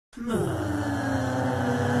I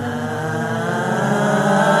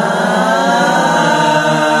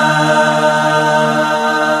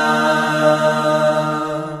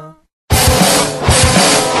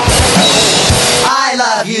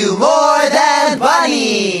love you more than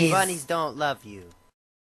bunnies! Bunnies don't love you.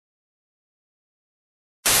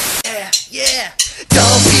 Yeah!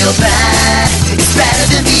 Don't feel bad, it's better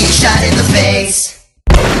than being shot in the face.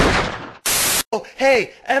 Oh,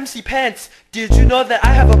 hey, MC Pants, did you know that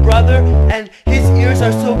I have a brother and his ears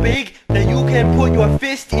are so big that you can put your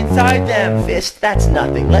fist inside them? Fist? That's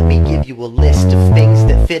nothing. Let me give you a list of things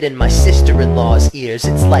that fit in my sister-in-law's ears.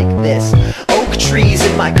 It's like this. Oak trees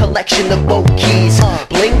in my collection of boat keys.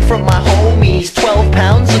 Bling from my homies. 12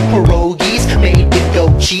 pounds of pierogies made with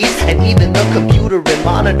goat cheese. And even the computer and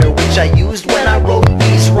monitor which I used when I wrote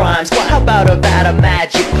these rhymes. How about a vat of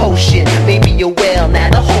magic potion? Maybe a whale, now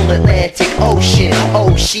the whole Atlantic Ocean.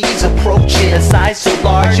 Oh, she's approaching a size so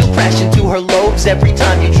large you'll crash into her lobes every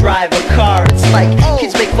time you drive a car. It's like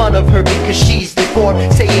kids make fun of her because she's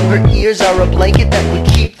deformed, saying her ears are a blanket that would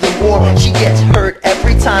keep them warm. She gets hurt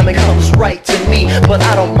every time it comes right to me, but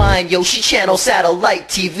I don't mind, yo, she channels satellite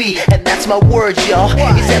TV. And that's my word, y'all,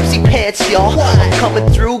 it's MC Pants, y'all. I'm coming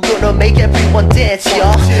through, gonna make everyone dance,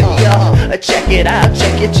 y'all. Yo, check it out,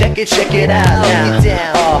 check it out now.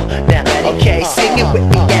 Now, okay, sing it with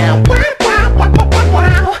me now.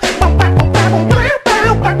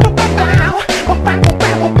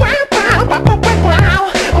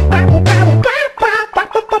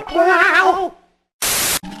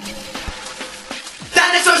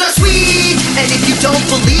 Dinosaurs are sweet! And if you don't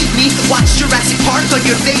believe me, watch Jurassic Park on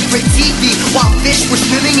your favorite TV. While fish were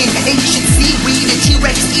swimming in ancient seaweed, a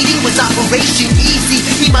T-Rex eating was Operation Easy.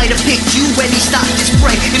 He might have picked you when he stopped his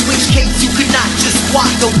prey, in which case you could not just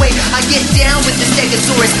walk away. I get down with the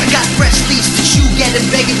Stegosaurus, got fresh leaves to chew, getting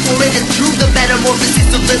begging for it. And through the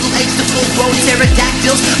metamorphosis of little eggs to full-grown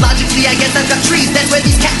pterodactyls, logically I guess I've got trees, that's where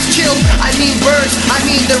these cats chill. I mean birds, I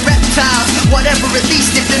mean the reptiles, whatever, at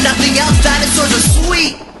least if they're nothing else, dinosaurs are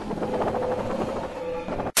sweet.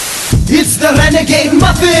 It's the Renegade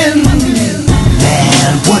Muffin!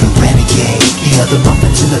 Man, what a renegade. The other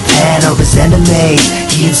muffins in the pan are his enemies.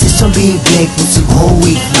 He insists on being baked with some whole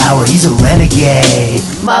wheat flour. He's a renegade.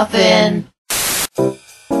 Muffin.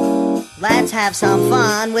 Let's have some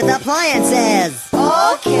fun with appliances.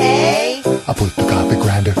 Okay. I put the coffee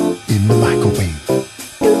grinder in the microwave.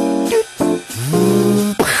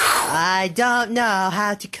 I don't know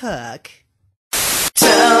how to cook.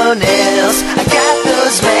 Toenails, I got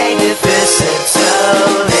those magnificent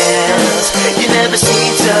toenails. You never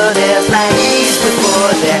seen toenails like these before.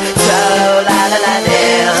 They're toe-la-la-la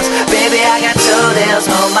nails. Baby, I got toenails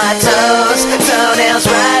on my toes, toenails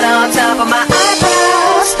right on top of my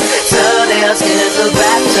eyebrows, toenails in the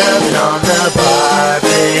bathtub and on the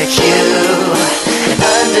barbecue, and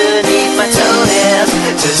underneath my toenails,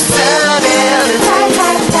 just toenails and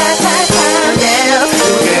tight toenails.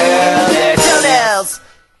 Girl, they're toenails.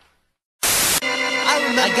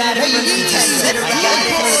 I got it.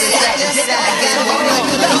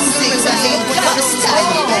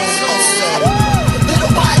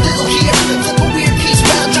 Little by little here, flip a weird piece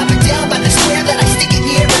round, drop it down by the square, then I stick it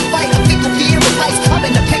here and fight a pickle beer with ice. I'm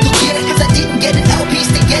in a pickle gear, cause I didn't get an L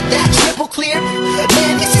piece to get that triple clear.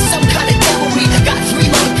 Man, this is some kind of devilry. Got 3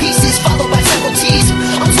 long pieces followed by several T's.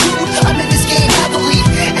 I'm screwed, I'm in this game heavily,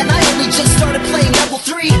 and I only just started playing level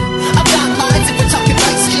 3. I've got lines if we're talking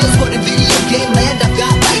light skills, but in video game land I've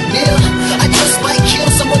got light nil. I just might kill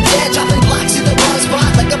someone dead, dropping blocks in the wrong spot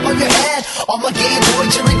like up on your head. On my Game Boy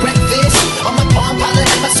during breakfast, on my Palm Pilot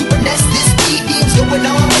and my Super NES, this beat themes going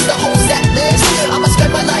on is the whole set list. I'ma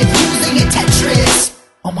spend my life using it Tetris.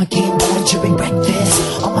 On my Game Boy during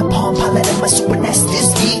breakfast, on my Palm Pilot and my Super NES,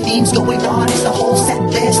 this beat themes going on is the whole set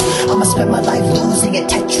list. I'ma spend my life losing at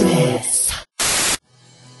Tetris.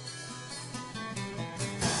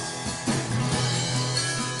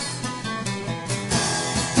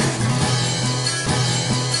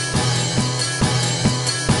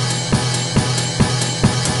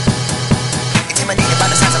 Intimidated by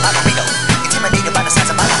the size of my burrito. Intimidated by the size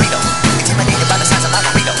of my burrito. Intimidated by the size of my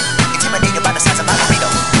burrito. Intimidated by the size of my burrito.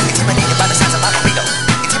 Intimidated by the size of my burrito.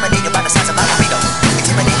 Intimidated by the size of my burrito.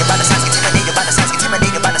 Intimidated by the size. Intimidated by the size.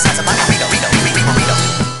 Intimidated by the size of my burrito.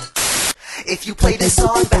 If you play this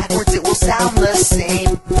song backwards, it will sound the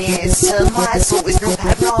same. It's a my soul is no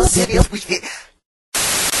city.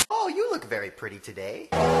 Oh, you look very pretty today.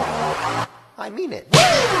 I mean it.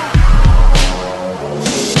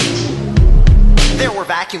 There were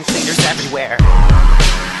vacuum cleaners everywhere.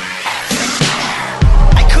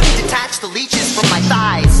 I couldn't detach the leeches from my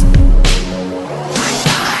thighs.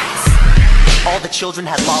 all the children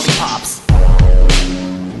had lollipops.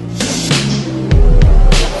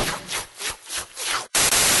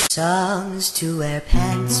 Songs to wear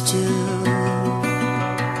pants to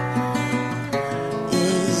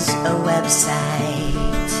is a website.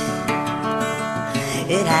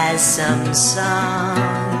 It has some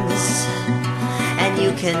songs, and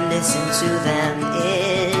you can listen to them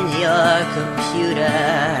in your computer.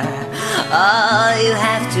 All you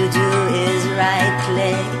have to do is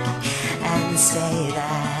right-click and save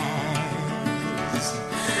as.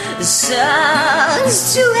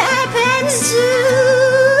 Songs to wear pants to.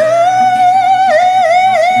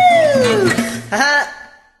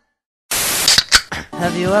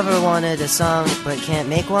 Have you ever wanted a song but can't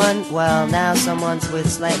make one? Well, now someone with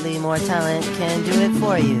slightly more talent can do it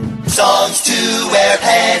for you.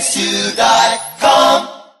 SongsToWearPantsTo.com.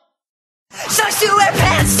 Songs to Wear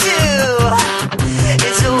Pants To!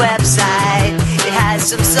 It's a website. It has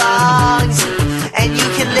some songs, and you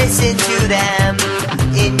can listen to them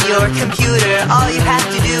in your computer. All you have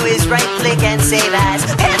to do is right-click and save as.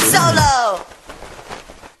 Pants Solo!